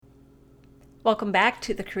Welcome back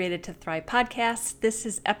to the Created to Thrive podcast. This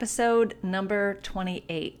is episode number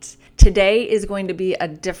 28. Today is going to be a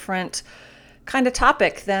different kind of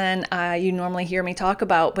topic than you normally hear me talk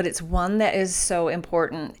about, but it's one that is so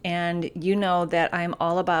important. And you know that I'm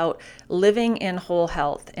all about living in whole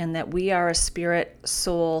health and that we are a spirit,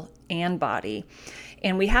 soul, and body.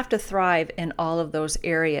 And we have to thrive in all of those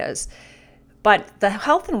areas. But the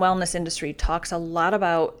health and wellness industry talks a lot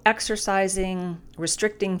about exercising,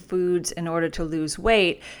 restricting foods in order to lose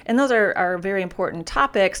weight. And those are very important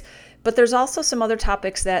topics. But there's also some other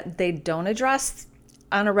topics that they don't address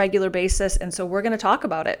on a regular basis. And so we're going to talk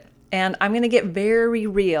about it. And I'm going to get very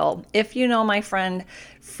real. If you know my friend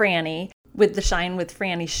Franny with the Shine with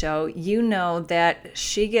Franny show, you know that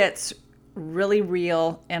she gets really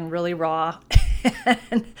real and really raw.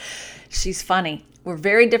 And she's funny. We're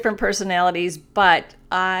very different personalities, but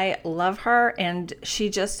I love her and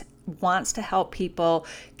she just wants to help people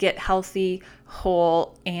get healthy,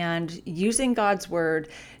 whole, and using God's word,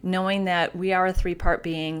 knowing that we are a three-part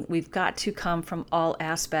being. We've got to come from all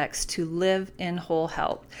aspects to live in whole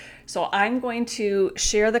health. So I'm going to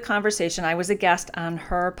share the conversation. I was a guest on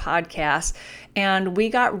her podcast and we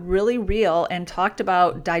got really real and talked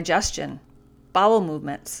about digestion, bowel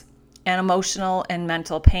movements, and emotional and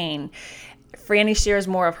mental pain. Franny shares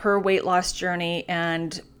more of her weight loss journey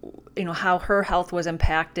and how her health was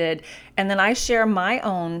impacted. And then I share my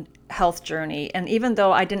own health journey. And even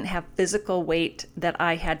though I didn't have physical weight that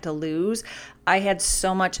I had to lose, I had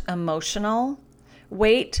so much emotional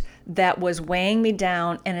weight that was weighing me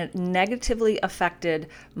down, and it negatively affected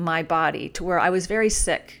my body to where I was very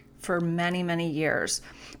sick for many, many years.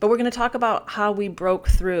 But we're going to talk about how we broke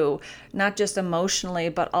through, not just emotionally,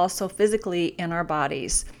 but also physically in our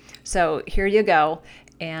bodies. So here you go,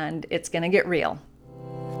 and it's going to get real.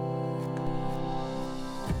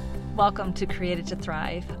 Welcome to Created to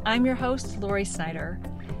Thrive. I'm your host, Lori Snyder.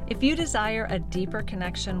 If you desire a deeper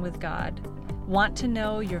connection with God, want to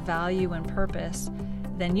know your value and purpose,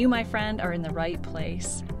 then you, my friend, are in the right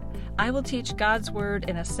place. I will teach God's word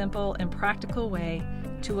in a simple and practical way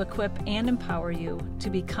to equip and empower you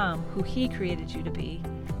to become who He created you to be,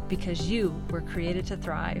 because you were created to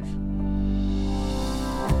thrive.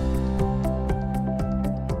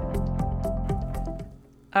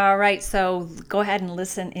 All right, so go ahead and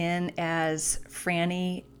listen in as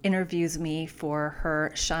Franny interviews me for her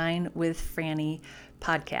Shine with Franny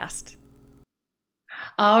podcast.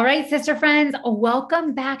 All right, sister friends,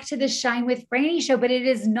 welcome back to the Shine with Franny show. But it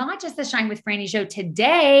is not just the Shine with Franny show.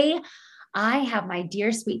 Today, I have my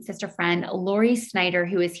dear, sweet sister friend, Lori Snyder,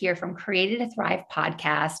 who is here from Created to Thrive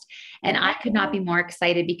podcast. And I could not be more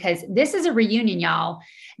excited because this is a reunion, y'all.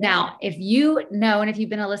 Now, if you know, and if you've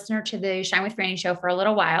been a listener to the Shine with Franny show for a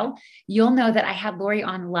little while, you'll know that I had Lori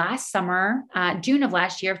on last summer, June of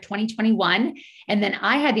last year of 2021. And then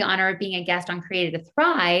I had the honor of being a guest on Created to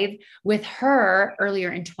Thrive with her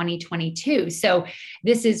earlier in 2022. So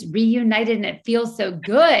this is reunited and it feels so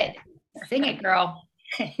good. Sing it, girl.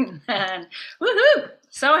 Amen. Woohoo!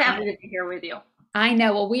 So happy to be here with you. I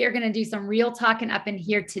know. Well, we are going to do some real talking up in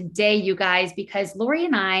here today, you guys, because Lori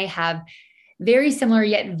and I have very similar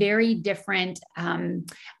yet very different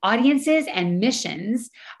audiences and missions.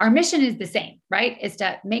 Our mission is the same, right? It's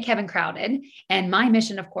to make heaven crowded. And my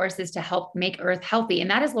mission, of course, is to help make earth healthy.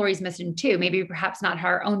 And that is Lori's mission too. Maybe perhaps not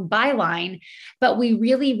her own byline, but we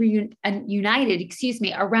really united,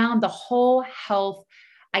 around the whole health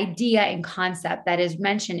idea and concept that is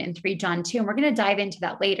mentioned in 3 John 2. And we're going to dive into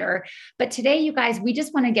that later. But today, you guys, we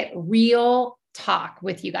just want to get real talk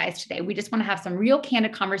with you guys today. We just want to have some real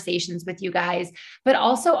candid conversations with you guys, but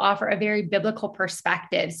also offer a very biblical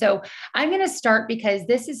perspective. So I'm going to start because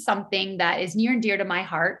this is something that is near and dear to my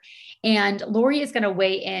heart. And Lori is going to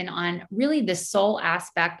weigh in on really the soul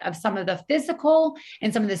aspect of some of the physical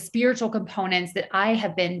and some of the spiritual components that I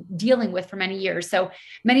have been dealing with for many years. So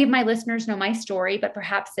many of my listeners know my story, but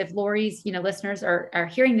perhaps if Lori's, listeners are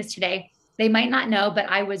hearing this today, they might not know, but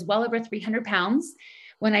I was well over 300 pounds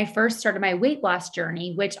when I first started my weight loss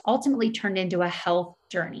journey, which ultimately turned into a health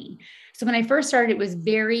journey. So when I first started, it was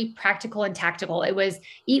very practical and tactical. It was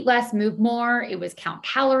eat less, move more. It was count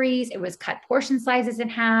calories. It was cut portion sizes in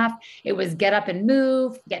half. It was get up and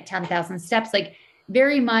move, get 10,000 steps, like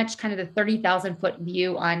very much kind of the 30,000 foot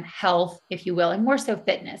view on health, if you will, and more so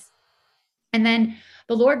fitness. And then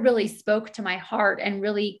the Lord really spoke to my heart and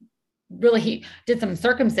really did some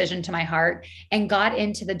circumcision to my heart and got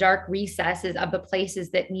into the dark recesses of the places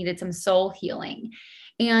that needed some soul healing.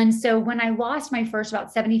 And so when I lost my first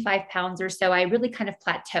about 75 pounds or so, I really kind of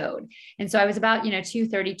plateaued. And so I was about,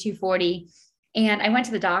 230, 240. And I went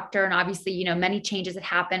to the doctor, and obviously, many changes had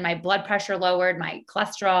happened. My blood pressure lowered, my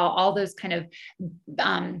cholesterol, all those kind of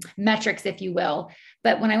metrics, if you will.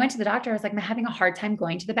 But when I went to the doctor, I was like, I'm having a hard time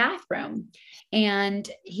going to the bathroom. And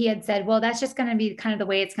he had said, well, that's just going to be kind of the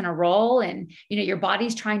way it's going to roll. And, your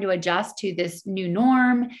body's trying to adjust to this new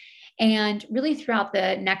norm. And really throughout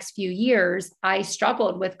the next few years, I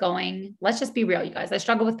struggled with going, let's just be real, you guys. I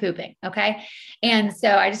struggled with pooping. Okay. And so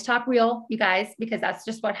I just talk real, you guys, because that's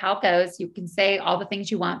just how it goes. You can say all the things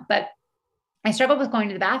you want, but I struggled with going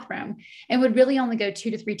to the bathroom and would really only go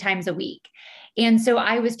 2 to 3 times a week. And so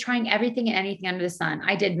I was trying everything and anything under the sun.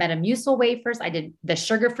 I did Metamucil wafers. I did the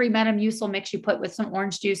sugar-free Metamucil mix you put with some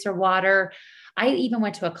orange juice or water. I even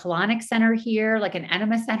went to a colonic center here, like an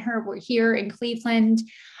enema center here in Cleveland.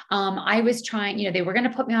 I was trying, they were going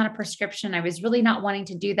to put me on a prescription. I was really not wanting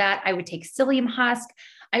to do that. I would take psyllium husk.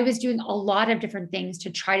 I was doing a lot of different things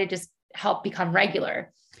to try to just help become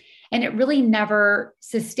regular. And it really never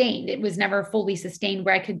sustained. It was never fully sustained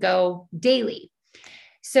where I could go daily.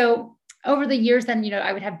 So over the years, then,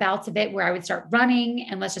 I would have bouts of it where I would start running.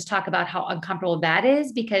 And let's just talk about how uncomfortable that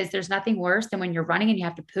is, because there's nothing worse than when you're running and you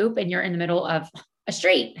have to poop and you're in the middle of a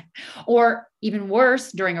street, or even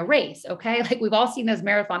worse during a race. Okay. Like we've all seen those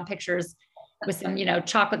marathon pictures with some,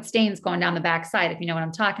 chocolate stains going down the backside, if you know what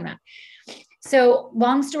I'm talking about. So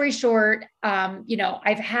long story short,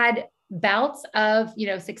 I've had bouts of,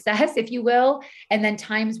 success, if you will, and then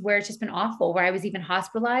times where it's just been awful, where I was even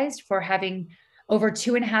hospitalized for having over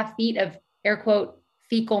 2.5 feet of air quote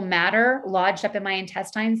fecal matter lodged up in my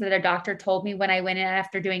intestines that a doctor told me when I went in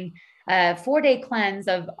after doing a 4-day cleanse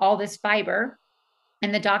of all this fiber.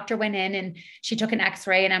 And the doctor went in and she took an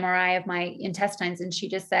x-ray and MRI of my intestines. And she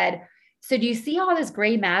just said, so do you see all this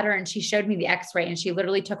gray matter? And she showed me the x-ray, and she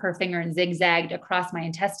literally took her finger and zigzagged across my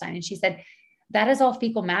intestine. And she said, that is all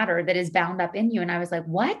fecal matter that is bound up in you. And I was like,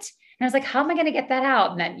 what? And I was like, how am I going to get that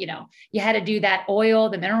out? And then, you had to do that oil,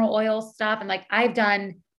 the mineral oil stuff. And like, I've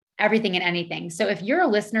done everything and anything. So if you're a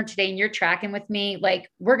listener today and you're tracking with me, like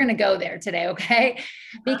we're going to go there today. Okay.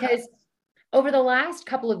 Because over the last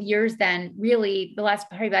couple of years, then really the last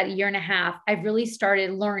probably about 1.5 years, I've really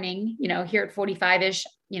started learning, here at 45-ish,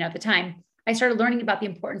 at the time, I started learning about the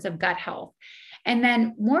importance of gut health. And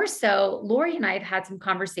then more so, Lori and I have had some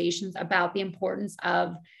conversations about the importance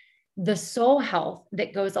of the soul health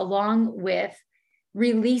that goes along with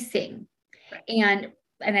releasing. And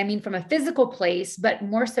I mean, from a physical place, but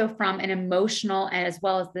more so from an emotional as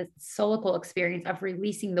well as the soulical experience of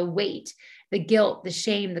releasing the weight, the guilt, the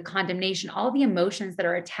shame, the condemnation, all the emotions that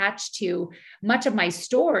are attached to much of my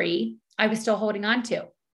story, I was still holding on to.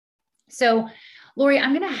 So Lori,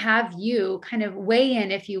 I'm going to have you kind of weigh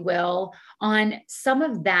in, if you will, on some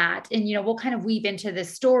of that. And, we'll kind of weave into the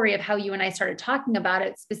story of how you and I started talking about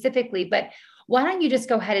it specifically. But why don't you just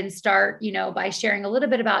go ahead and start, by sharing a little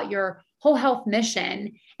bit about your whole health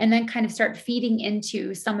mission, and then kind of start feeding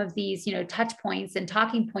into some of these, touch points and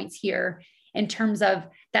talking points here in terms of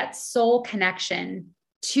that soul connection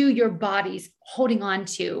to your body's holding on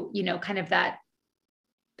to, kind of that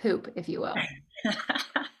poop, if you will,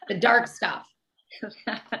 the dark stuff.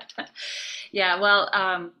 Yeah, well,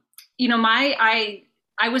 I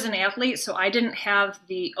was an athlete, so I didn't have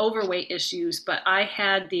the overweight issues, but I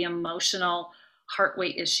had the emotional heart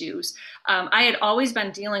weight issues. I had always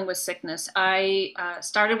been dealing with sickness. I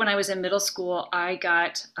started when I was in middle school. I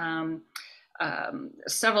got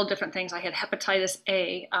several different things. I had hepatitis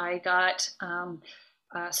A. I got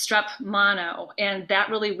strep mono, and that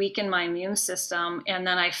really weakened my immune system. And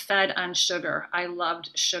then I fed on sugar. I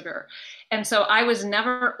loved sugar. And so I was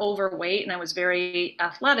never overweight, and I was very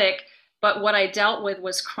athletic, but what I dealt with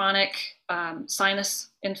was chronic sinus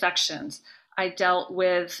infections. I dealt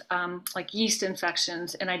with like yeast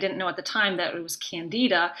infections, and I didn't know at the time that it was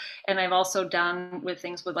candida. And I've also done with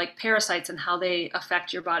things with like parasites and how they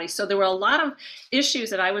affect your body. So there were a lot of issues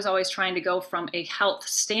that I was always trying to go from a health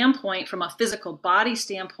standpoint, from a physical body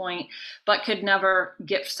standpoint, but could never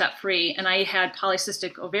get set free. And I had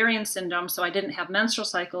polycystic ovarian syndrome, so I didn't have menstrual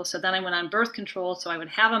cycles. So then I went on birth control, so I would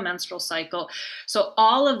have a menstrual cycle. So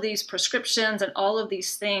all of these prescriptions and all of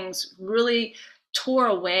these things really tore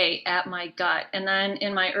away at my gut. And then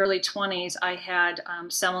in my early 20s, I had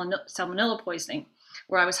salmonella poisoning,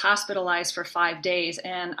 where I was hospitalized for 5 days.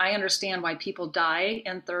 And I understand why people die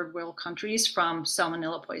in third world countries from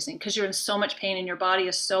salmonella poisoning, because you're in so much pain and your body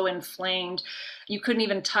is so inflamed. You couldn't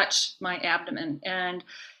even touch my abdomen. And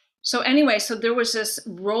so anyway, so there was this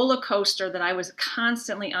roller coaster that I was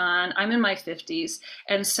constantly on. I'm in my 50s.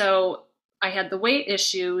 And so I had the weight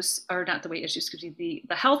issues, or not the weight issues, excuse me,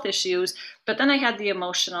 the health issues, but then I had the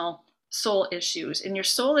emotional soul issues. And your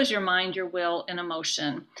soul is your mind, your will, and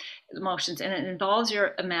emotions, and it involves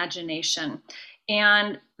your imagination.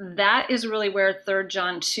 And that is really where 3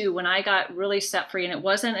 John 2, when I got really set free, and it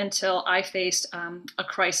wasn't until I faced a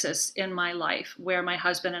crisis in my life where my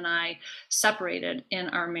husband and I separated in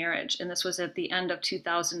our marriage, and this was at the end of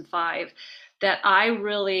 2005, that I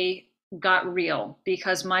really got real,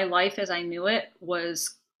 because my life as I knew it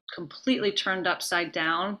was completely turned upside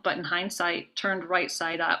down, but in hindsight, turned right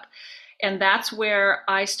side up. And that's where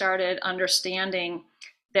I started understanding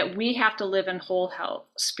that we have to live in whole health,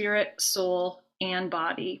 spirit, soul, and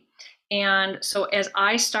body. And so as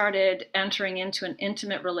I started entering into an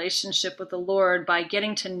intimate relationship with the Lord by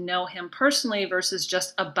getting to know him personally versus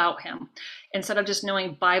just about him, instead of just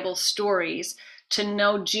knowing Bible stories, to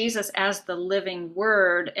know Jesus as the living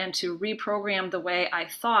word and to reprogram the way I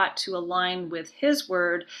thought to align with his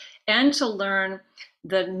word, and to learn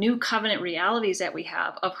the new covenant realities that we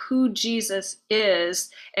have of who Jesus is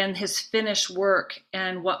and his finished work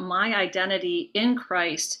and what my identity in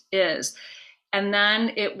Christ is. And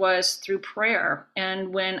then it was through prayer.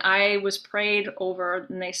 And when I was prayed over,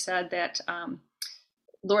 and they said that,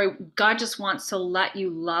 Lori, God just wants to let you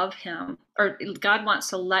love him, or God wants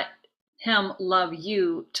to let him love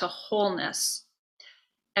you to wholeness.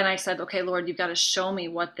 And I said, okay, Lord, you've got to show me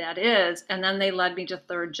what that is. And then they led me to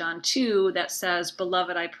 3 John 2 that says,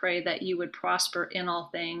 beloved, I pray that you would prosper in all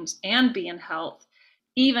things and be in health,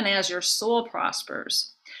 even as your soul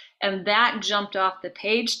prospers. And that jumped off the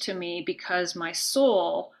page to me because my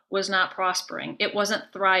soul was not prospering. It wasn't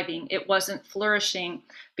thriving. It wasn't flourishing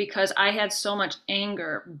because I had so much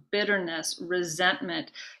anger, bitterness,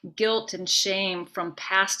 resentment, guilt, and shame from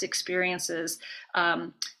past experiences,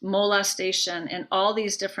 molestation, and all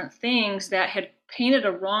these different things that had painted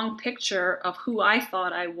a wrong picture of who I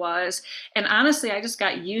thought I was. And honestly, I just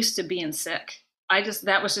got used to being sick.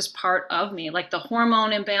 That was just part of me, like the hormone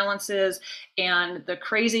imbalances and the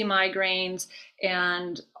crazy migraines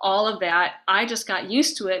and all of that. I just got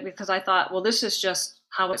used to it because I thought, well, this is just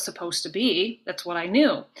how it's supposed to be. That's what I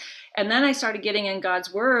knew. And then I started getting in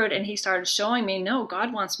God's word, and he started showing me, no,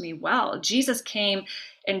 God wants me well. Jesus came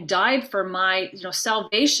and died for my,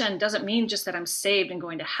 salvation doesn't mean just that I'm saved and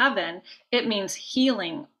going to heaven. It means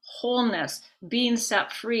healing, wholeness, being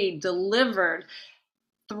set free, delivered,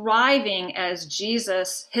 thriving as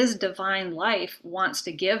Jesus, his divine life, wants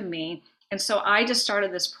to give me. And so I just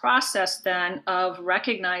started this process then of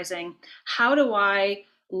recognizing, how do I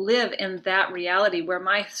live in that reality where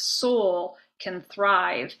my soul can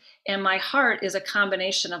thrive and my heart is a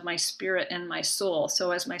combination of my spirit and my soul.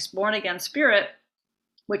 So as my born again spirit,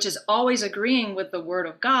 which is always agreeing with the word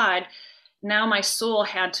of God, now my soul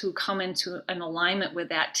had to come into an alignment with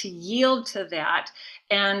that, to yield to that.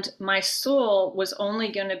 And my soul was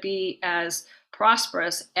only going to be as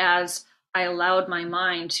prosperous as I allowed my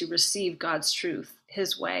mind to receive God's truth,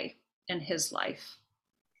 his way, and his life.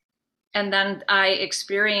 And then I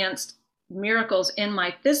experienced miracles in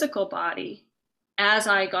my physical body as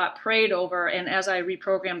I got prayed over and as I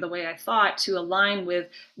reprogrammed the way I thought to align with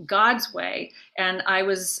God's way. And I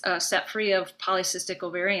was set free of polycystic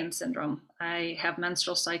ovarian syndrome. I have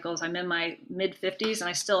menstrual cycles. I'm in my mid 50s and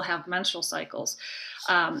I still have menstrual cycles.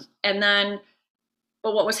 But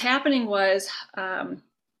what was happening was,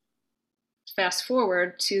 fast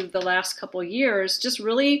forward to the last couple of years, just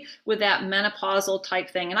really with that menopausal type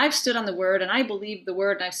thing. And I've stood on the word and I believe the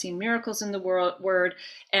word and I've seen miracles in the word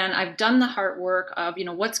and I've done the heart work of,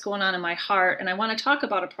 what's going on in my heart. And I want to talk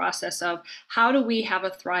about a process of how do we have a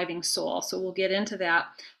thriving soul. So we'll get into that,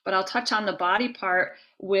 but I'll touch on the body part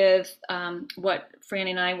with what Franny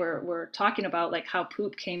and I were talking about, like how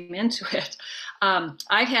poop came into it.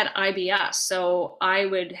 I've had IBS, so I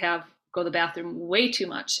would go to the bathroom way too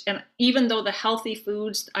much. And even though the healthy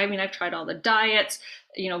foods, I've tried all the diets,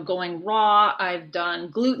 going raw, I've done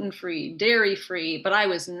gluten-free, dairy-free, but I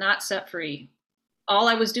was not set free. All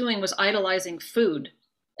I was doing was idolizing food.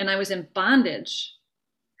 And I was in bondage,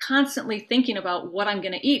 constantly thinking about what I'm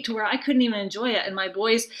going to eat to where I couldn't even enjoy it. And my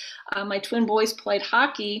boys, my twin boys played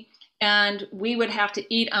hockey and we would have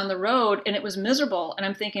to eat on the road and it was miserable. And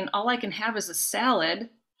I'm thinking, all I can have is a salad.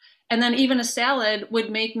 And then even a salad would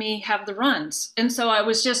make me have the runs. And so I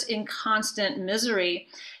was just in constant misery.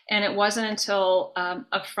 And it wasn't until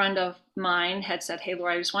a friend of mine had said, hey,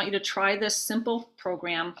 Laura, I just want you to try this simple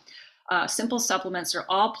program, simple supplements. They're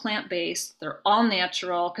all plant-based. They're all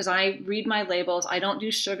natural because I read my labels. I don't do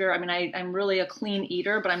sugar. I'm really a clean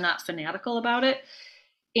eater, but I'm not fanatical about it.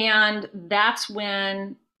 And that's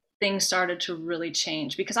when things started to really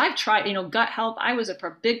change because I've tried, gut health. I was a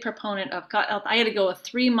big proponent of gut health. I had to go a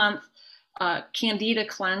 3-month Candida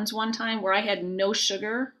cleanse one time where I had no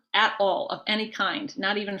sugar at all of any kind,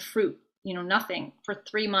 not even fruit, nothing for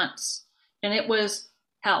 3 months. And it was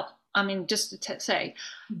hell. I mean, just to say,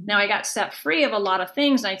 now I got set free of a lot of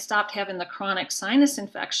things, and I stopped having the chronic sinus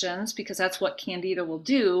infections, because that's what Candida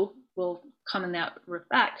will come in that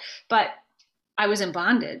respect. But I was in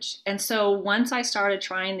bondage. And so once I started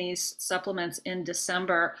trying these supplements in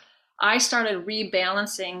December, I started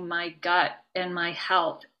rebalancing my gut and my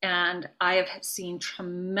health. And I have seen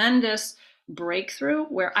tremendous breakthrough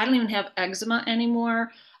where I don't even have eczema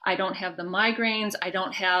anymore. I don't have the migraines. I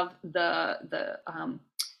don't have the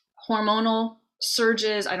hormonal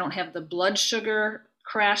surges. I don't have the blood sugar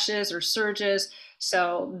crashes or surges.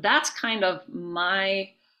 So that's kind of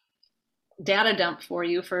my data dump for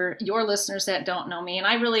your listeners that don't know me. And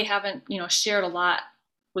I really haven't, shared a lot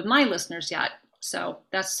with my listeners yet. So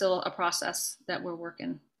that's still a process that we're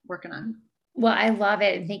working on. Well, I love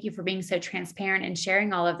it. And thank you for being so transparent and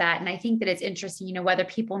sharing all of that. And I think that it's interesting, whether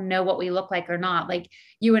people know what we look like or not. Like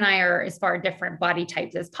you and I are as far different body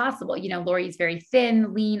types as possible. Lori's very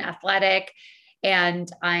thin, lean, athletic,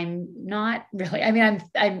 and I'm not really, I'm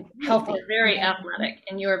healthy. You're very athletic,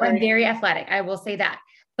 and you're very athletic. I will say that.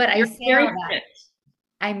 But I say very all that.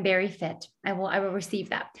 I'm very fit. I will receive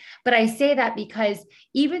that. But I say that because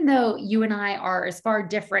even though you and I are as far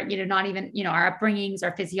different, not even, our upbringings,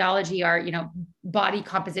 our physiology, our, body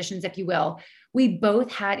compositions, if you will, we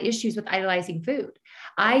both had issues with idolizing food.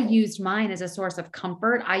 I used mine as a source of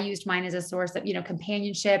comfort. I used mine as a source of,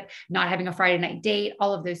 companionship, not having a Friday night date,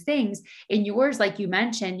 all of those things. And yours, like you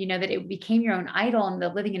mentioned, that it became your own idol and the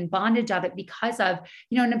living in bondage of it because of,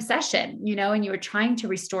 an obsession, and you were trying to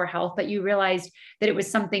restore health, but you realized that it was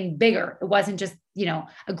something bigger. It wasn't just,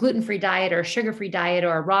 a gluten-free diet or a sugar-free diet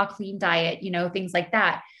or a raw clean diet, things like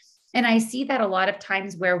that. And I see that a lot of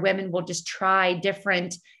times where women will just try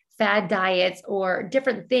different fad diets or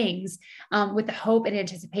different things with the hope and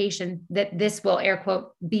anticipation that this will, air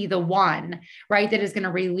quote, be the one, right, that is going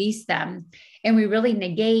to release them. And we really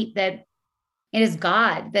negate that it is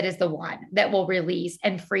God that is the one that will release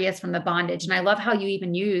and free us from the bondage. And I love how you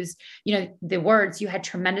even use, the words, you had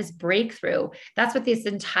tremendous breakthrough. That's what this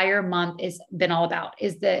entire month has been all about,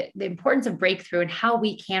 is the importance of breakthrough and how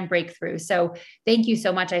we can break through. So thank you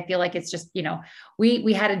so much. I feel like it's just,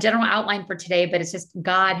 we had a general outline for today, but it's just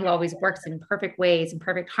God who always works in perfect ways and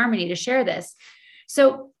perfect harmony to share this.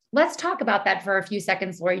 So let's talk about that for a few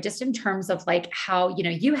seconds, Lori, just in terms of like how,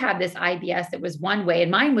 you have this IBS that was one way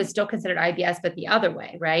and mine was still considered IBS, but the other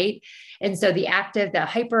way, right? And so the active, the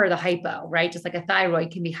hyper or the hypo, right? Just like a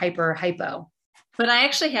thyroid can be hyper or hypo. But I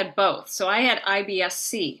actually had both. So I had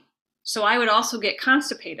IBS-C. So I would also get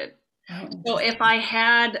constipated. So if I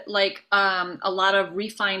had like a lot of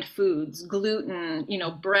refined foods, gluten,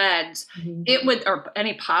 breads, it would, or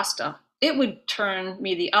any pasta, it would turn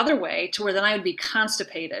me the other way to where then I would be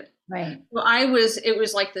constipated. Right. So it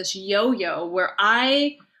was like this yo-yo where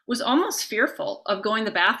I was almost fearful of going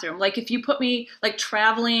to the bathroom. Like if you put me like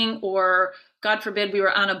traveling, or God forbid, we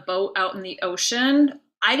were on a boat out in the ocean,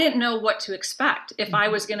 I didn't know what to expect if I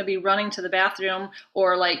was going to be running to the bathroom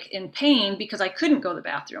or like in pain because I couldn't go to the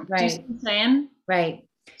bathroom. Right. Do you see what I'm saying? Right.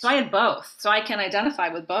 So I had both. So I can identify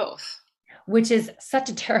with both. Which is such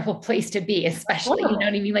a terrible place to be, especially, you know what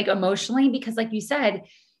I mean? Like emotionally, because like you said,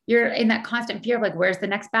 you're in that constant fear of like, where's the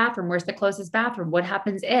next bathroom? Where's the closest bathroom? What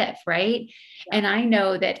happens if, right? Yeah. And I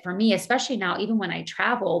know that for me, especially now, even when I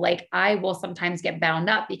travel, like I will sometimes get bound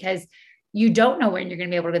up because you don't know when you're going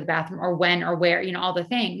to be able to go to the bathroom or when or where, all the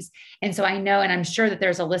things. And so I know, and I'm sure that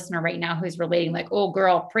there's a listener right now who's relating like, oh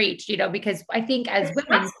girl, preach, because I think as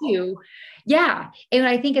women too, yeah. And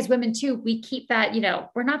I think as women too, we keep that,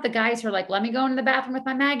 we're not the guys who are like, let me go into the bathroom with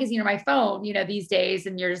my magazine or my phone, these days.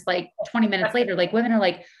 And you're just like 20 minutes later, like women are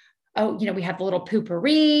like, oh, we have the little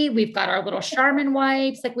poopery. We've got our little Charmin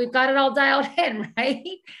wipes. Like we've got it all dialed in, right?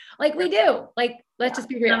 Like we do. Like, let's just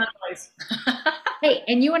be real. Hey,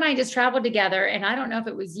 and you and I just traveled together, and I don't know if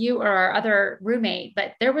it was you or our other roommate,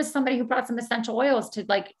 but there was somebody who brought some essential oils to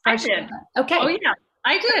like. I did. Okay. Oh yeah,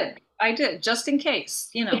 I did, just in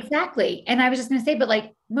case, Exactly. And I was just going to say, but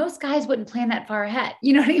like most guys wouldn't plan that far ahead.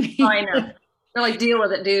 You know what I mean? Oh, I know. They're like, deal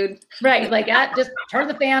with it, dude. Right. Like just turn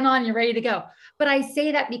the fan on, you're ready to go. But I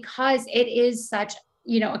say that because it is such,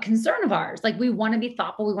 a concern of ours. Like we want to be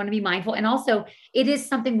thoughtful. We want to be mindful. And also it is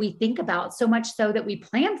something we think about so much so that we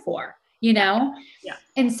plan for. Yeah.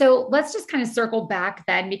 And so let's just kind of circle back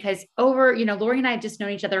then, because over, Lori and I have just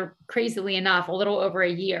known each other crazily enough, a little over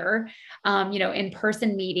a year, in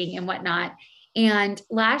person meeting and whatnot. And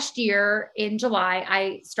last year in July,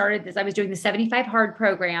 I started this, I was doing the 75 hard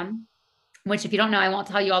program. which if you don't know, I won't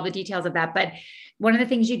tell you all the details of that. But one of the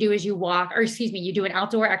things you do is you walk, or excuse me, you do an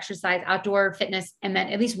outdoor exercise, outdoor fitness, and then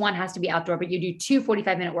at least one has to be outdoor, but you do two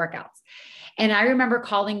 45-minute workouts. And I remember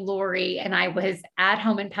calling Lori, and I was at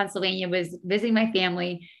home in Pennsylvania, was visiting my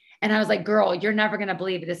family. And I was like, girl, you're never going to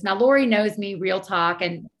believe this. Now, Lori knows me, real talk.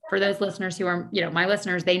 And for those listeners who are, my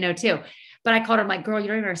listeners, they know too. But I called her, I'm like, girl, you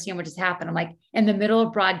don't even understand what just happened. I'm like, in the middle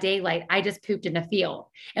of broad daylight, I just pooped in a field.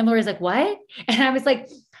 And Lori's like, what? And I was like,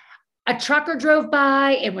 a trucker drove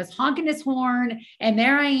by and was honking his horn. And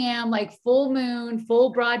there I am, like full moon,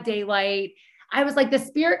 full broad daylight. I was like, the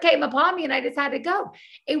spirit came upon me and I just had to go.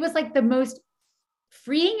 It was like the most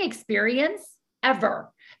freeing experience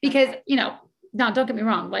ever because, now don't get me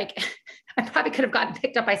wrong. Like I probably could have gotten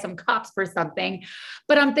picked up by some cops for something,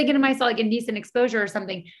 but I'm thinking to myself, like indecent exposure or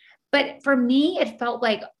something. But for me, it felt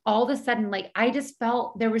like all of a sudden, like I just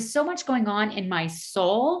felt there was so much going on in my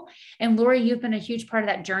soul. And Lori, you've been a huge part of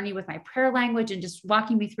that journey with my prayer language and just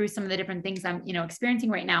walking me through some of the different things I'm, experiencing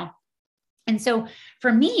right now. And so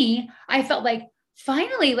for me, I felt like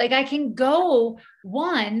finally, like I can go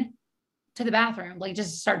one to the bathroom, like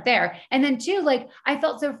just start there. And then two, like I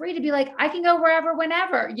felt so free to be like, I can go wherever,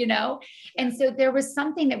 whenever, And so there was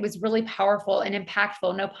something that was really powerful and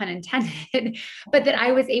impactful, no pun intended, but that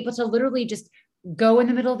I was able to literally just go in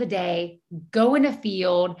the middle of the day, go in a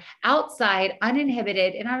field outside,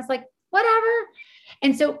 uninhibited. And I was like, whatever.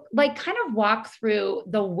 And so like kind of walk through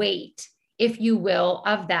the weight, if you will,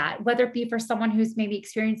 of that, whether it be for someone who's maybe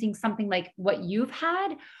experiencing something like what you've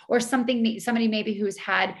had, or somebody maybe who's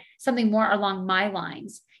had something more along my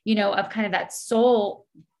lines, of kind of that soul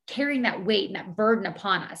carrying that weight and that burden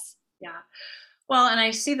upon us. Yeah. Well, and I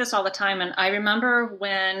see this all the time. And I remember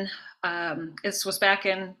when this was back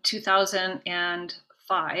in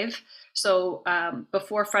 2005. So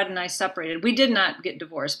before Fred and I separated, we did not get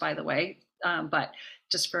divorced, by the way, but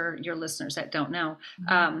just for your listeners that don't know.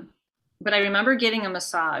 Mm-hmm. But I remember getting a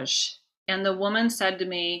massage, and the woman said to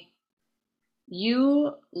me,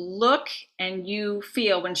 you look and you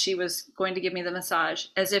feel, when she was going to give me the massage,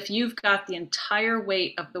 as if you've got the entire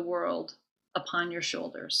weight of the world upon your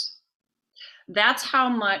shoulders. That's how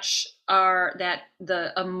much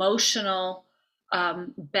the emotional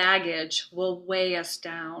baggage will weigh us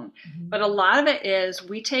down. Mm-hmm. But a lot of it is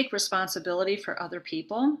we take responsibility for other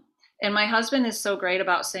people. And my husband is so great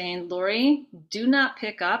about saying, Lori, do not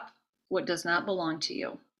pick up what does not belong to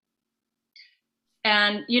you.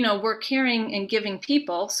 And, we're caring and giving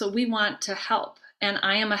people, so we want to help. And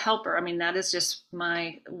I am a helper. I mean, that is just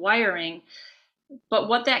my wiring. But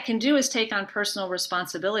what that can do is take on personal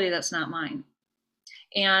responsibility that's not mine.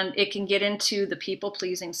 And it can get into the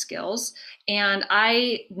people-pleasing skills. And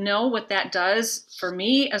I know what that does for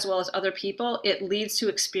me as well as other people. It leads to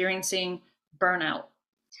experiencing burnout.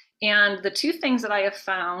 And the two things that I have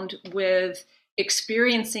found with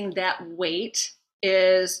experiencing that weight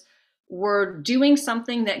is we're doing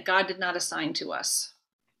something that God did not assign to us,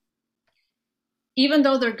 even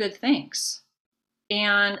though they're good things.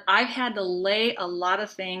 And I've had to lay a lot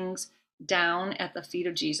of things down at the feet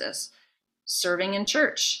of Jesus. Serving in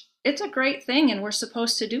church, it's a great thing and we're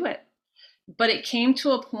supposed to do it. But it came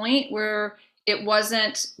to a point where it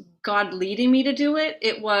wasn't God leading me to do it.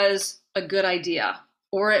 It was a good idea,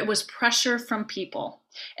 or it was pressure from people.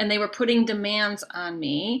 And they were putting demands on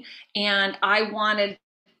me, and I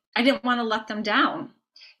didn't want to let them down.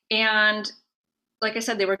 And like I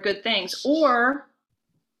said, they were good things.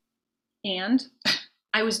 And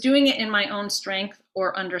I was doing it in my own strength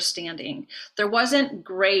or understanding. There wasn't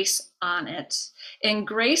grace on it. And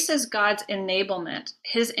grace is God's enablement,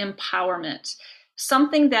 his empowerment,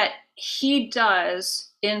 something that he does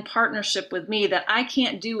in partnership with me that I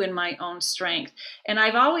can't do in my own strength. And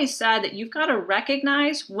I've always said that you've got to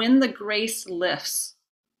recognize when the grace lifts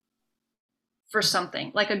for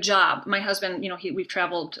something, like a job. My husband, we've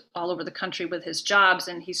traveled all over the country with his jobs,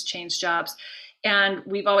 and he's changed jobs. And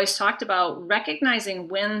we've always talked about recognizing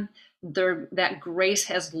when that grace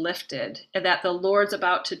has lifted, and that the Lord's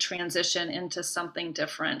about to transition into something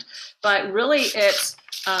different. But really it's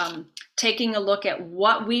taking a look at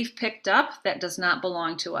what we've picked up that does not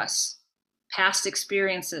belong to us. Past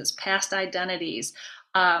experiences, past identities,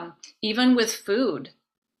 even with food.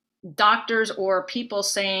 Doctors or people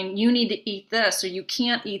saying you need to eat this or you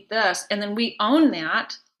can't eat this, and then we own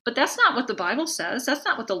that. But that's not what the Bible says. That's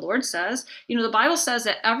not what the Lord says. The Bible says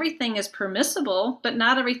that everything is permissible, but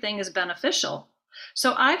not everything is beneficial.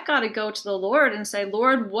 So I've got to go to the Lord and say,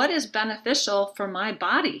 Lord, what is beneficial for my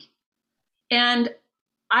body? And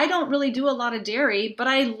I don't really do a lot of dairy, but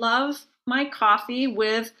I love my coffee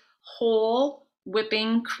with whole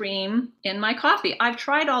whipping cream in my coffee. I've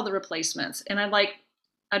tried all the replacements, and I'm like,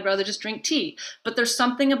 I'd rather just drink tea. But there's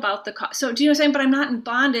something about the coffee. So do you know what I'm saying? But I'm not in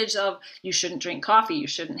bondage of you shouldn't drink coffee, you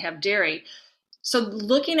shouldn't have dairy. So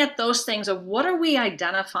looking at those things of what are we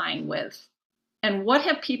identifying with, and what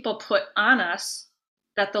have people put on us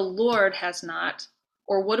that the Lord has not,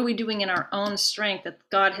 or what are we doing in our own strength that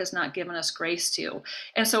God has not given us grace to?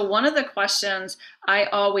 And so one of the questions I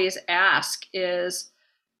always ask is,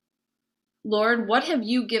 Lord, what have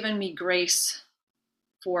you given me grace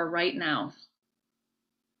for right now?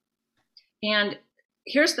 And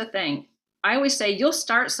here's the thing. I always say you'll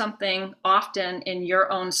start something often in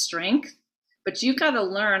your own strength, but you've got to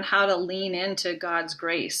learn how to lean into God's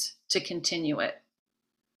grace to continue it.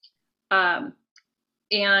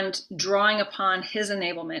 And drawing upon his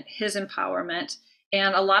enablement, his empowerment.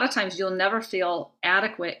 And a lot of times you'll never feel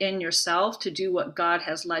adequate in yourself to do what God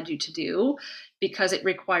has led you to do, because it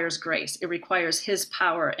requires grace. It requires his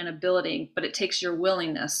power and ability, but it takes your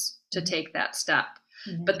willingness to take that step.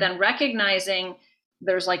 Mm-hmm. But then recognizing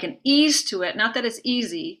there's like an ease to it, not that it's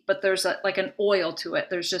easy, but there's like an oil to it.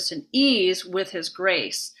 There's just an ease with his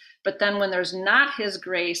grace. But then when there's not his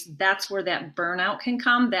grace, that's where that burnout can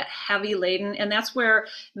come, that heavy laden. And that's where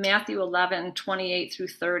Matthew 11, 28 through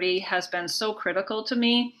 30 has been so critical to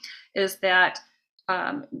me, is that,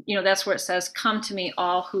 that's where it says, come to me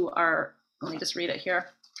all who are, let me just read it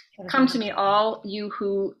here. Come to me all you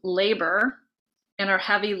who labor and are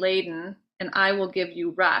heavy laden, and I will give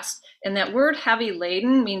you rest. And that word heavy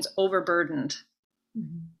laden means overburdened.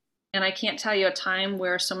 Mm-hmm. And I can't tell you a time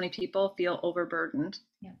where so many people feel overburdened.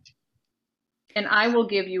 Yeah. And I will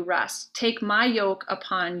give you rest. Take my yoke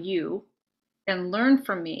upon you and learn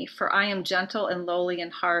from me, for I am gentle and lowly in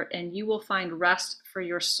heart, and you will find rest for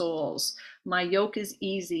your souls. My yoke is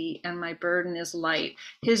easy and my burden is light.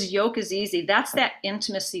 His yoke is easy. That's that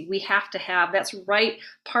intimacy we have to have. That's right,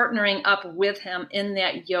 partnering up with him in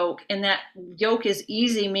that yoke. And that yoke is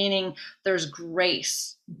easy, meaning there's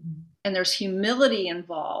grace. Mm-hmm. And there's humility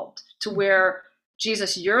involved, to where,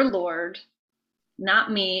 Jesus, you're Lord,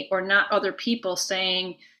 not me or not other people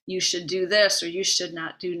saying you should do this or you should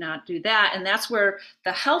not do that. And that's where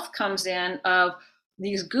the health comes in, of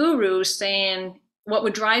these gurus saying, what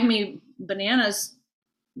would drive me bananas,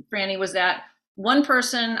 Franny, was that one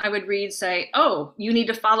person I would read say, oh, you need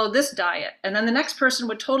to follow this diet. And then the next person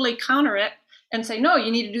would totally counter it and say, no,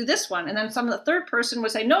 you need to do this one. And then the third person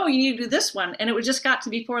would say, no, you need to do this one. And it would just got to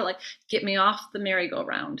be for like, get me off the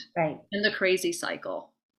merry-go-round, right, in the crazy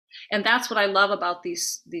cycle. And that's what I love about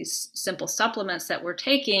these simple supplements that we're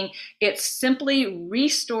taking. It's simply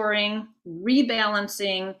restoring,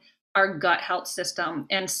 rebalancing our gut health system.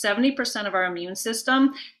 And 70% of our immune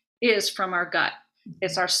system is from our gut.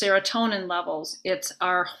 It's our serotonin levels. It's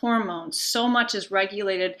our hormones. So much is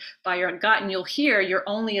regulated by your gut. And you'll hear you're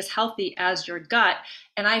only as healthy as your gut.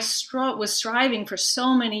 And I was striving for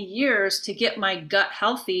so many years to get my gut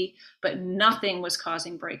healthy, but nothing was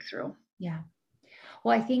causing breakthrough. Yeah.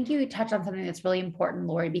 Well, I think you touched on something that's really important,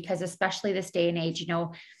 Lori, because especially this day and age,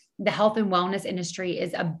 the health and wellness industry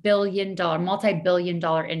is a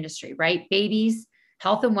multi-billion-dollar industry, right? Babies,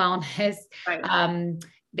 health and wellness, right.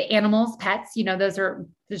 The animals, pets, those are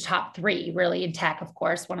the top three really in tech, of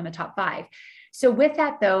course, one of the top five. So with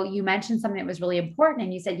that though, you mentioned something that was really important,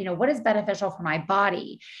 and you said, what is beneficial for my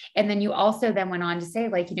body? And then you also then went on to say,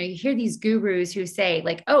 like, you hear these gurus who say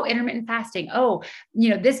like, oh, intermittent fasting, oh,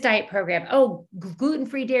 this diet program, oh,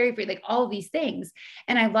 gluten-free, dairy-free, like all of these things.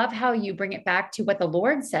 And I love how you bring it back to what the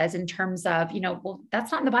Lord says in terms of, well,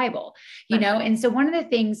 that's not in the Bible, and so one of the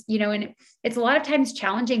things, and it's a lot of times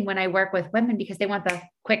challenging when I work with women because they want the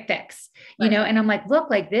quick fix, and I'm like, look,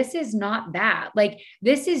 like, this is not that, like,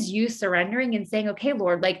 this is you surrendering and saying, okay,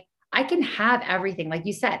 Lord, like, I can have everything. Like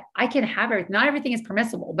you said, I can have everything. Not everything is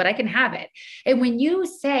permissible, but I can have it. And when you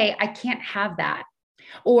say, I can't have that,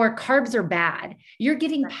 or carbs are bad, you're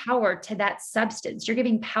giving power to that substance. You're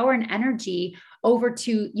giving power and energy over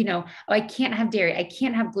to, oh, I can't have dairy. I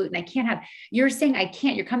can't have gluten. You're saying I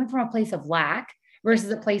can't. You're coming from a place of lack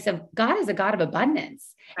versus a place of God is a God of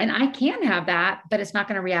abundance. And I can have that, but it's not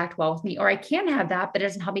going to react well with me. Or I can have that, but it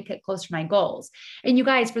doesn't help me get closer to my goals. And you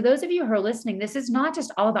guys, for those of you who are listening, this is not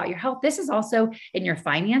just all about your health. This is also in your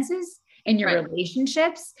finances, in your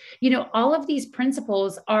relationships. All of these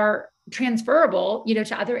principles are transferable,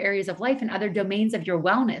 to other areas of life and other domains of your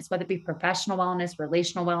wellness, whether it be professional wellness,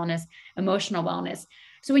 relational wellness, emotional wellness.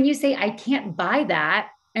 So when you say, I can't buy that,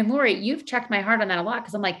 and Lori, you've checked my heart on that a lot,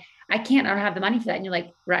 because I'm like, I don't have the money for that. And you're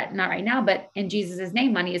like, right, not right now, but in Jesus's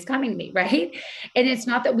name, money is coming to me. Right. And it's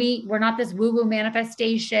not that we're not this woo-woo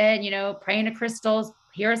manifestation, praying to crystals,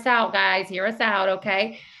 hear us out, guys, hear us out.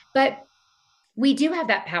 Okay. But we do have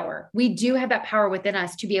that power. We do have that power within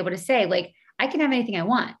us to be able to say, like, I can have anything I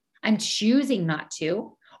want. I'm choosing not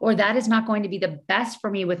to, or that is not going to be the best for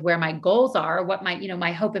me with where my goals are, what my,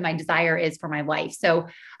 my hope and my desire is for my life. So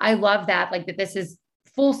I love that, like that this is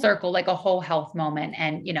full circle, like a whole health moment.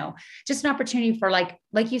 And, just an opportunity for like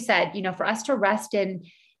you said, for us to rest in,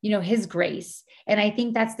 his grace. And I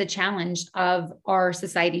think that's the challenge of our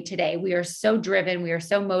society today. We are so driven. We are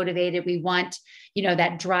so motivated. We want,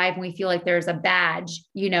 that drive. And we feel like there's a badge,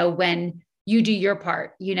 when you do your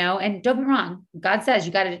part, and don't be wrong. God says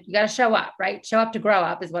you gotta show up, right? Show up to grow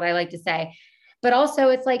up is what I like to say. But also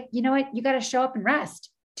it's like, you know what? You got to show up and rest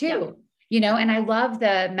too. Yeah. And I love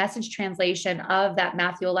the Message translation of that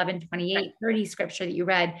Matthew 11:28-30 scripture that you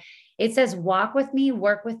read. It says, walk with me,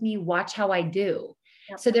 work with me, watch how I do.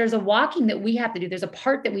 Yep. So there's a walking that we have to do. There's a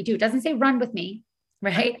part that we do. It doesn't say run with me,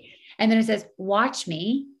 right? And then it says, watch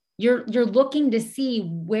me. You're looking to see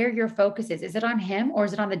where your focus is. Is it on him, or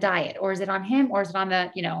is it on the diet, or is it on him, or is it on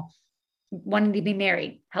the, wanting to be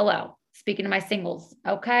married? Hello. Speaking to my singles.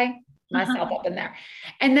 Okay. Myself up in there.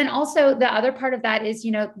 And then also the other part of that is,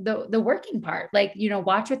 the working part, like,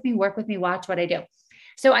 watch with me, work with me, watch what I do.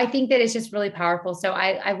 So I think that it's just really powerful. So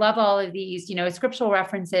I love all of these, scriptural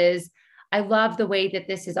references. I love the way that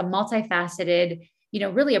this is a multifaceted,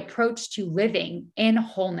 really approach to living in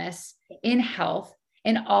wholeness, in health,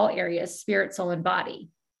 in all areas, spirit, soul, and body.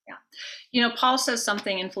 Yeah. Paul says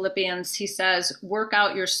something in Philippians. He says, work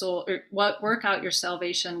out your soul, or work out your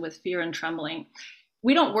salvation with fear and trembling.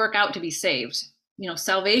 We don't work out to be saved.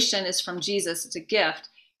 Salvation is from Jesus. It's a gift,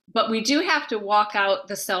 but we do have to walk out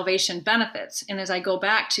the salvation benefits. And as I go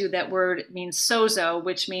back to that word, it means sozo,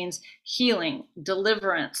 which means healing,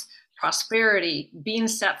 deliverance, prosperity, being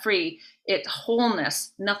set free,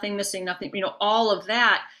 wholeness, nothing missing, nothing, all of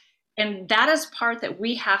that. And that is part that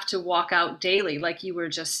we have to walk out daily, like you were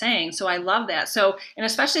just saying. So I love that. So, and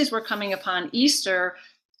especially as we're coming upon Easter,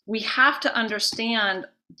 we have to understand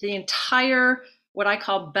the entire, what I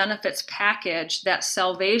call benefits package that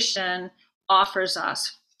salvation offers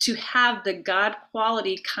us to have the God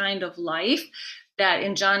quality kind of life that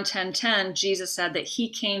in John 10:10, Jesus said that he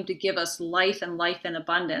came to give us life and life in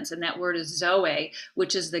abundance. And that word is Zoe,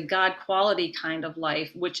 which is the God quality kind of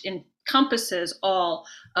life, which encompasses all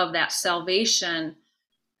of that salvation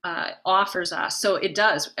offers us. So it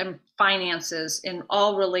does, and finances, in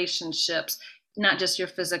all relationships, not just your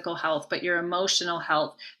physical health, but your emotional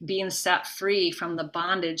health, being set free from the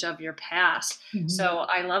bondage of your past. Mm-hmm. So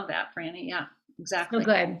I love that, Franny. Yeah, exactly. So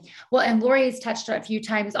good. Well, and Lori has touched a few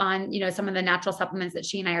times on, some of the natural supplements that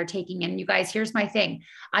she and I are taking. And you guys, here's my thing.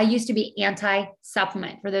 I used to be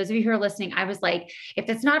anti-supplement. For those of you who are listening, I was like, if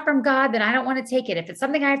it's not from God, then I don't want to take it. If it's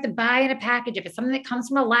something I have to buy in a package, if it's something that comes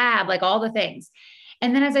from a lab, like all the things.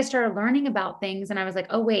 And then as I started learning about things, and I was like,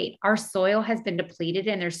 oh, wait, our soil has been depleted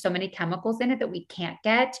and there's so many chemicals in it that we can't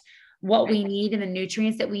get what we need and the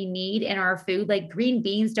nutrients that we need in our food. Like green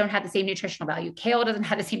beans don't have the same nutritional value. Kale doesn't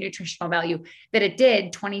have the same nutritional value that it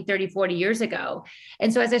did 20, 30, 40 years ago.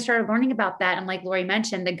 And so as I started learning about that, and like Lori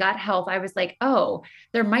mentioned, the gut health, I was like, oh,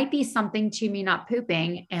 there might be something to me not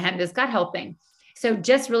pooping and this gut health thing. So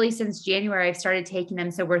just really since January, I've started taking them.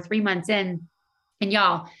 So we're 3 months in, and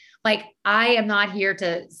y'all, like, I am not here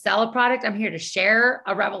to sell a product. I'm here to share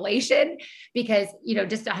a revelation because,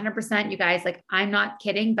 just 100%, you guys, like, I'm not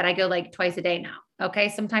kidding, but I go like twice a day now. Okay.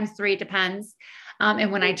 Sometimes 3, it depends.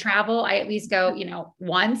 And when I travel, I at least go,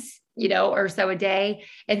 once, or so a day.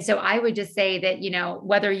 And so I would just say that,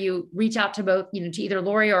 whether you reach out to both, to either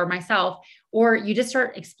Lori or myself, or you just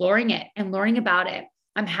start exploring it and learning about it.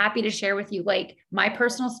 I'm happy to share with you like my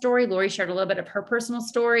personal story. Lori shared a little bit of her personal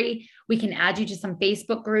story. We can add you to some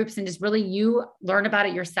Facebook groups and just really you learn about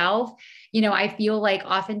it yourself. I feel like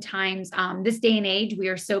oftentimes this day and age, we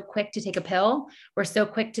are so quick to take a pill. We're so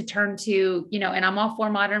quick to turn to, and I'm all for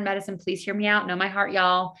modern medicine. Please hear me out. Know my heart,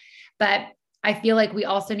 y'all. But I feel like we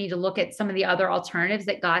also need to look at some of the other alternatives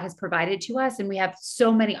that God has provided to us. And we have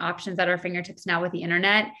so many options at our fingertips now with the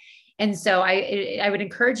internet. And so I would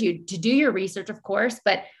encourage you to do your research, of course,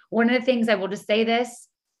 but one of the things I will just say this,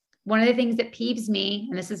 one of the things that peeves me,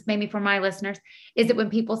 and this is maybe for my listeners, is that when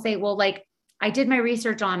people say, well, like, I did my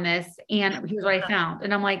research on this and here's what I found.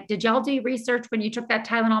 And I'm like, did y'all do research when you took that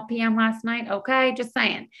Tylenol PM last night? Okay. Just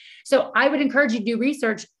saying. So I would encourage you to do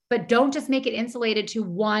research, but don't just make it insulated to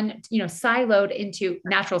one, siloed into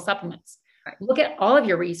natural supplements. Right. Look at all of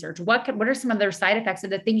your research. What are some other side effects of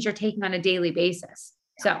the things you're taking on a daily basis?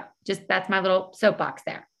 So just, that's my little soapbox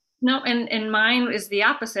there. No, and mine is the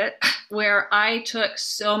opposite, where I took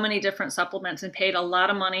so many different supplements and paid a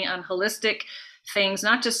lot of money on holistic things,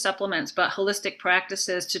 not just supplements, but holistic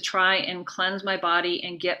practices to try and cleanse my body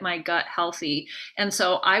and get my gut healthy. And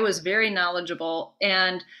so I was very knowledgeable.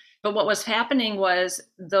 And But what was happening was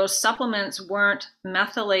those supplements weren't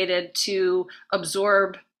methylated to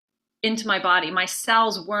absorb into my body. My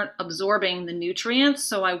cells weren't absorbing the nutrients,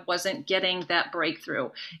 so I wasn't getting that breakthrough.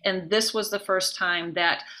 And this was the first time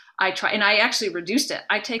that I tried, and I actually reduced it.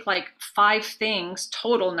 I take like 5 things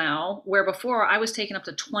total now, where before I was taking up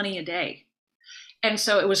to 20 a day. And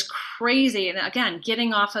so it was crazy. And again,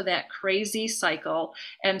 getting off of that crazy cycle.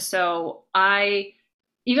 And so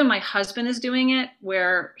even my husband is doing it,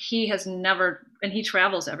 where he has never, and he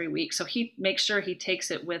travels every week. So he makes sure he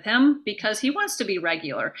takes it with him because he wants to be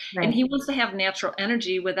regular, Right. and he wants to have natural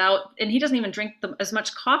energy and he doesn't even drink as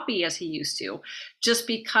much coffee as he used to, just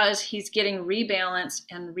because he's getting rebalanced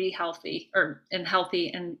and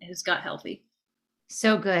healthy and his gut healthy.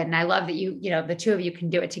 So good. And I love that the two of you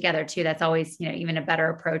can do it together too. That's always, even a better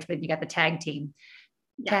approach, but you got the tag team.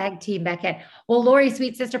 Tag team back in. Well, Lori,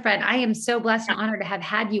 sweet sister friend, I am so blessed and honored to have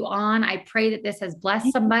had you on. I pray that this has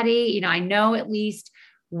blessed somebody. I know at least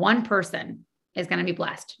one person is going to be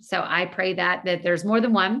blessed. So I pray that there's more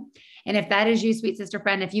than one. And if that is you, sweet sister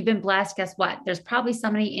friend, if you've been blessed, guess what? There's probably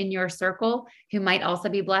somebody in your circle who might also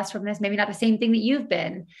be blessed from this. Maybe not the same thing that you've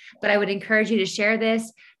been, but I would encourage you to share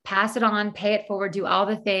this, pass it on, pay it forward, do all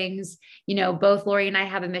the things. Both Lori and I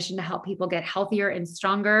have a mission to help people get healthier and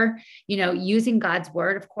stronger, using God's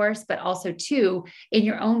word, of course, but also too in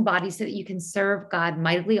your own body so that you can serve God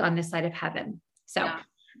mightily on this side of heaven. So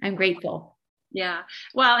I'm grateful. Yeah.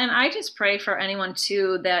 Well, and I just pray for anyone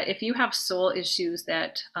too, that if you have soul issues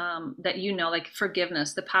that like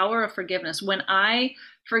forgiveness, the power of forgiveness. When I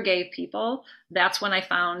forgave people, that's when I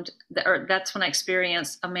that's when I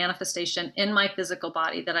experienced a manifestation in my physical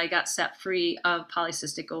body, that I got set free of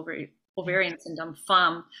polycystic ovarian syndrome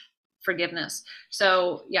from forgiveness.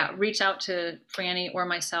 So yeah, reach out to Franny or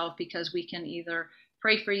myself, because we can either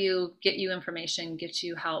pray for you, get you information, get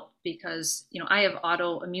you help, because I have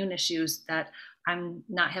autoimmune issues that I'm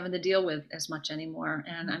not having to deal with as much anymore,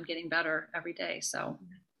 and I'm getting better every day. So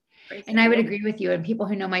and I would agree with you. And people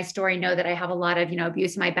who know my story know that I have a lot of,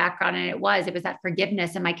 abuse in my background. And it was that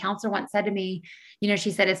forgiveness. And my counselor once said to me, she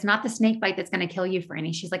said, it's not the snake bite that's going to kill you,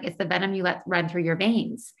 Franny. She's like, it's the venom you let run through your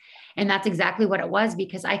veins. And that's exactly what it was,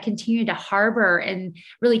 because I continued to harbor and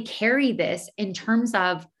really carry this in terms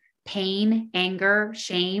of pain, anger,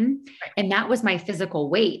 shame. And that was my physical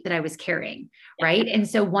weight that I was carrying. Right. And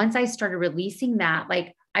so once I started releasing that,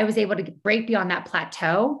 I was able to break beyond that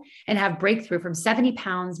plateau and have breakthrough from 70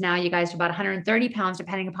 pounds. Now you guys are about 130 pounds,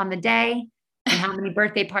 depending upon the day and how many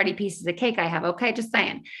birthday party pieces of cake I have. Okay. Just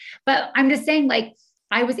saying. But I'm just saying,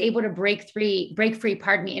 I was able to break free,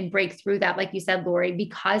 and break through that, like you said, Lori,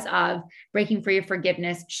 because of breaking free of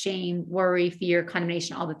forgiveness, shame, worry, fear,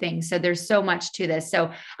 condemnation, all the things. So there's so much to this.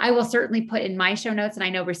 So I will certainly put in my show notes, and I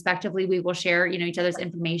know respectively, we will share, each other's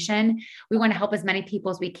information. We want to help as many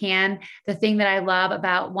people as we can. The thing that I love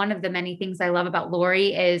about, one of the many things I love about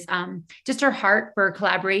Lori is just her heart for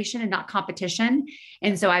collaboration and not competition.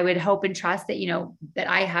 And so I would hope and trust that,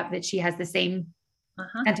 that she has the same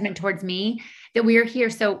sentiment towards me, that we are here.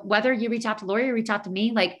 So whether you reach out to Lori or reach out to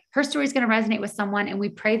me, her story is going to resonate with someone, and we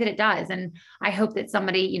pray that it does. And I hope that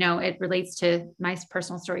somebody, it relates to my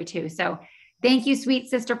personal story too. So thank you, sweet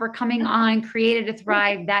sister, for coming on Created to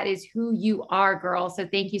Thrive. That is who you are, girl. So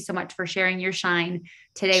thank you so much for sharing your shine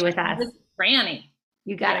today with us. Franny.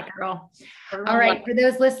 You got it, girl. All right. For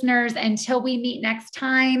those listeners, until we meet next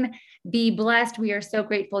time, be blessed. We are so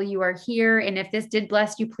grateful you are here. And if this did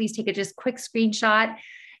bless you, please take a just quick screenshot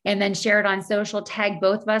and then share it on social. Tag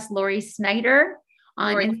both of us, Lori Snyder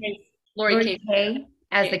on Lori K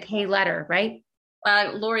as the K letter, right?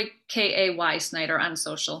 Lori Kay Snyder on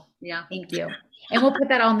social. Yeah. Thank you. And we'll put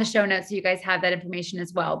that on the show notes so you guys have that information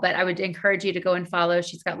as well. But I would encourage you to go and follow.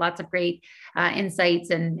 She's got lots of great insights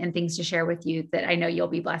and things to share with you that I know you'll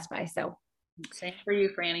be blessed by. So same for you,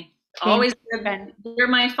 Franny. Always good. You're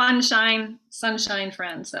my sunshine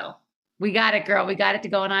friend. So we got it, girl. We got it to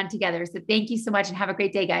going on together. So thank you so much and have a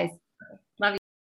great day, guys.